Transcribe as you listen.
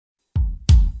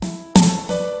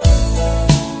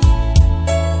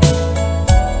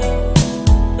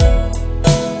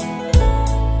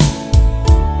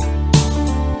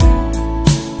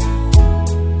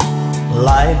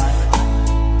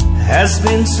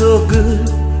been so good,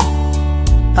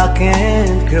 I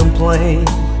can't complain.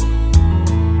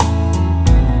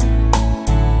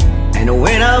 And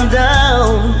when I'm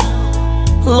down,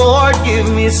 Lord, give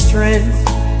me strength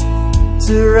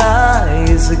to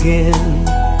rise again.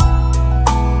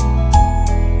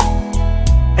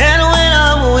 And when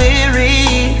I'm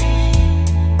weary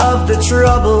of the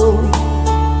trouble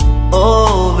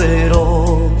of it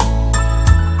all,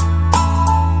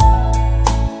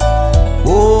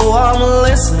 oh, I'm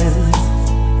listening,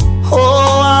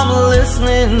 oh, I'm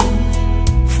listening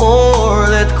for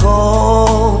that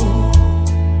call.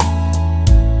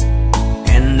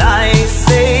 And I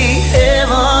say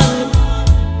heaven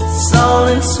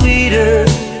sounding sweeter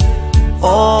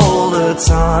all the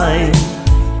time.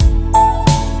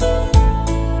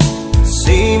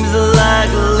 Seems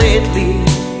like lately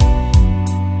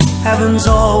heaven's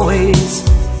always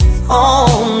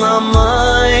on my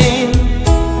mind.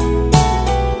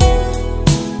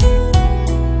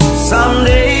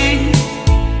 Someday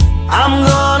I'm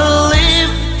gonna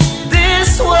leave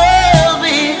this world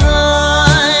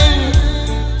behind.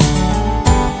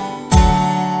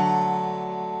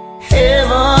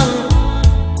 Heaven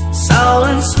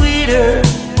sounding sweeter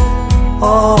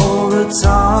all the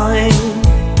time.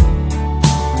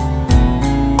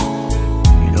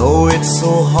 You know it's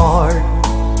so hard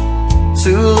to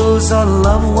lose a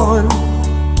loved one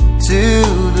to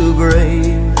the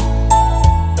grave,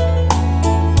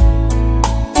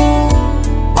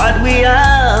 but we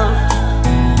have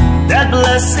that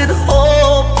blessed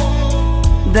hope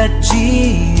that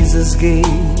Jesus gave.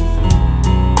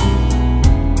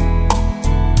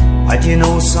 But you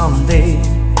know someday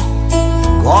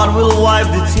God will wipe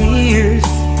the tears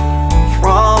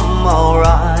from our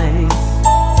eyes.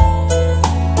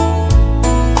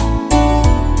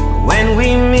 When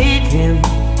we meet Him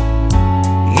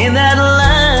in that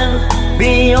land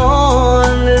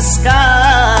beyond the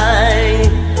sky,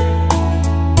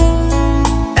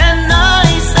 and I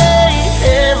say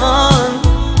heaven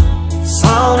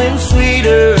sounding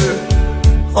sweeter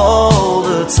all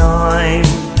the time.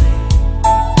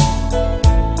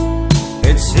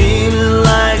 It seems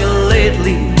like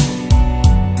lately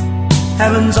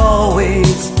heaven's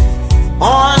always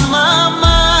on my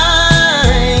mind.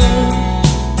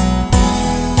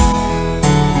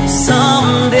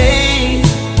 Someday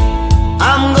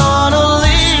I'm gonna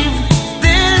leave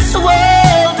this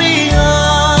world behind.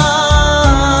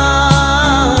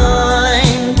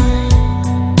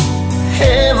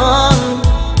 Heaven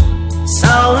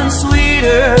sounding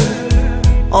sweeter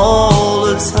all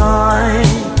the time.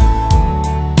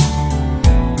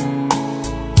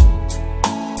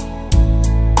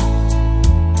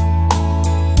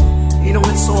 You know,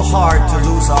 it's so hard to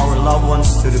lose our loved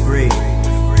ones to the grave,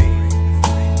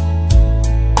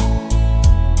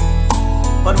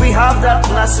 but we have that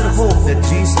blessed hope that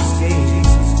Jesus gave.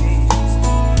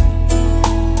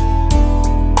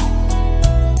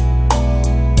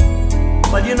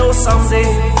 But you know someday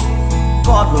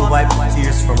God will wipe the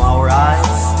tears from our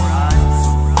eyes.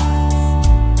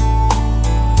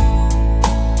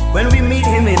 When we meet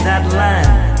Him in that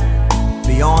land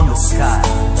beyond the sky.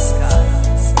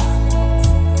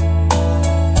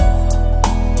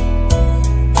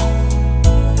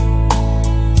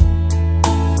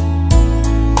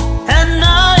 And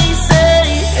I say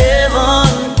heaven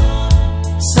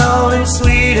sounding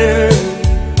sweeter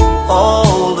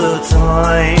all the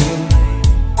time.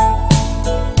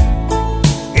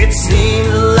 It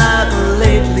seems like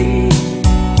lately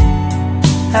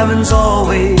heaven's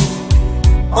always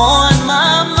on my